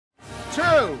2, 3.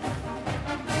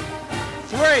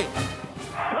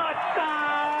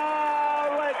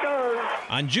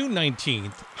 On June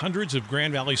 19th, hundreds of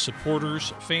Grand Valley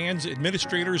supporters, fans,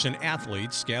 administrators, and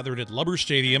athletes gathered at Lubber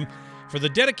Stadium for the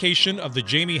dedication of the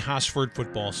Jamie Hosford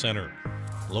Football Center.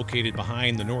 Located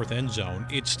behind the north end zone,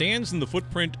 it stands in the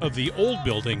footprint of the old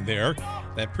building there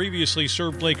that previously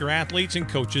served Laker athletes and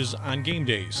coaches on game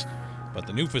days. But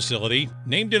the new facility,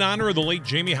 named in honor of the late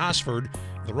Jamie Hosford,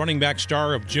 the running back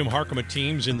star of Jim Harkema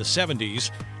teams in the 70s,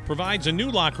 provides a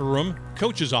new locker room,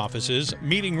 coaches' offices,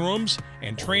 meeting rooms,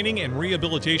 and training and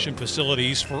rehabilitation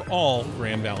facilities for all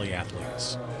Grand Valley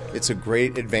athletes. It's a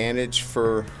great advantage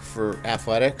for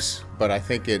athletics, but I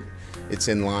think it's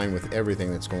in line with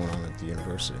everything that's going on at the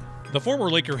university. The former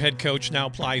Laker head coach now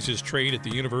plies his trade at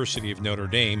the University of Notre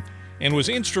Dame and was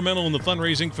instrumental in the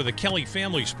fundraising for the Kelly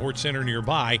Family Sports Center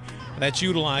nearby that's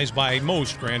utilized by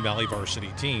most Grand Valley varsity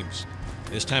teams.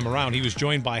 This time around, he was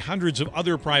joined by hundreds of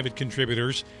other private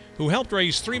contributors who helped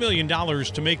raise $3 million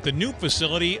to make the new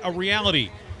facility a reality,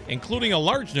 including a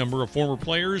large number of former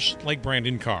players like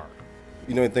Brandon Carr.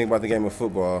 You know anything about the game of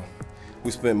football,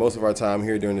 we spend most of our time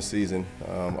here during the season,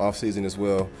 off season as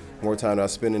well. More time I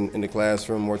spend in the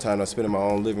classroom, more time I spend in my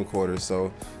own living quarters.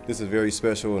 So this is very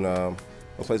special and a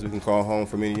place we can call home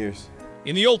for many years.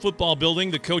 In the old football building,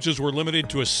 the coaches were limited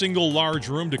to a single large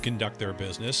room to conduct their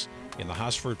business. In the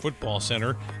Hosford Football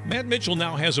Center, Matt Mitchell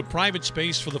now has a private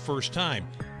space for the first time,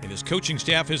 and his coaching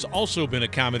staff has also been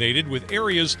accommodated with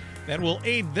areas that will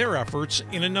aid their efforts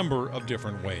in a number of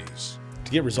different ways.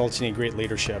 To get results, you need great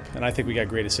leadership, and I think we got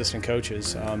great assistant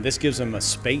coaches. This gives them a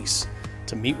space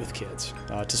to meet with kids,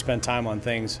 to spend time on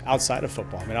things outside of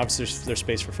football. I mean, obviously there's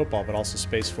space for football, but also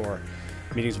space for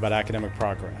meetings about academic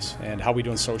progress and how we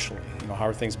doing socially, how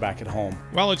are things back at home.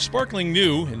 While it's sparkling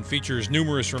new and features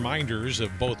numerous reminders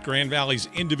of both Grand Valley's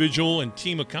individual and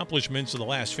team accomplishments of the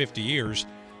last 50 years,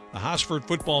 the Hosford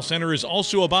Football Center is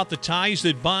also about the ties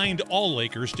that bind all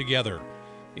Lakers together.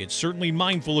 It's certainly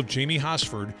mindful of Jamie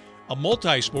Hosford, a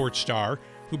multi-sport star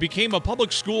who became a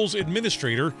public schools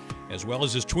administrator, as well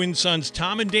as his twin sons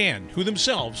Tom and Dan, who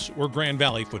themselves were Grand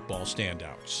Valley football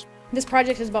standouts. This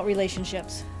project is about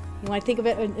relationships. When I think of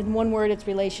it in one word, it's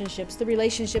relationships. The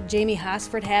relationship Jamie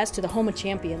Hosford has to the home of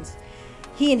champions.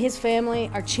 He and his family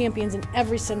are champions in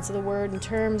every sense of the word, in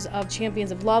terms of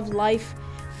champions of love, life,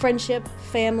 friendship,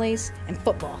 families, and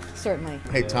football, certainly.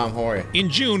 Hey, Tom, how are you? In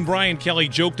June, Brian Kelly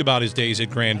joked about his days at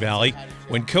Grand Valley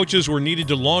when coaches were needed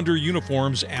to launder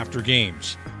uniforms after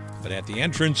games. But at the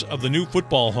entrance of the new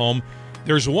football home,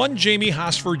 there's one Jamie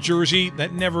Hosford jersey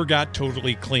that never got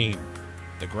totally clean.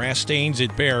 The grass stains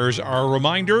it bears are a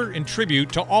reminder and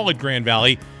tribute to all at Grand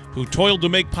Valley who toiled to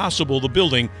make possible the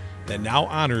building that now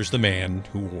honors the man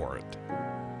who wore it.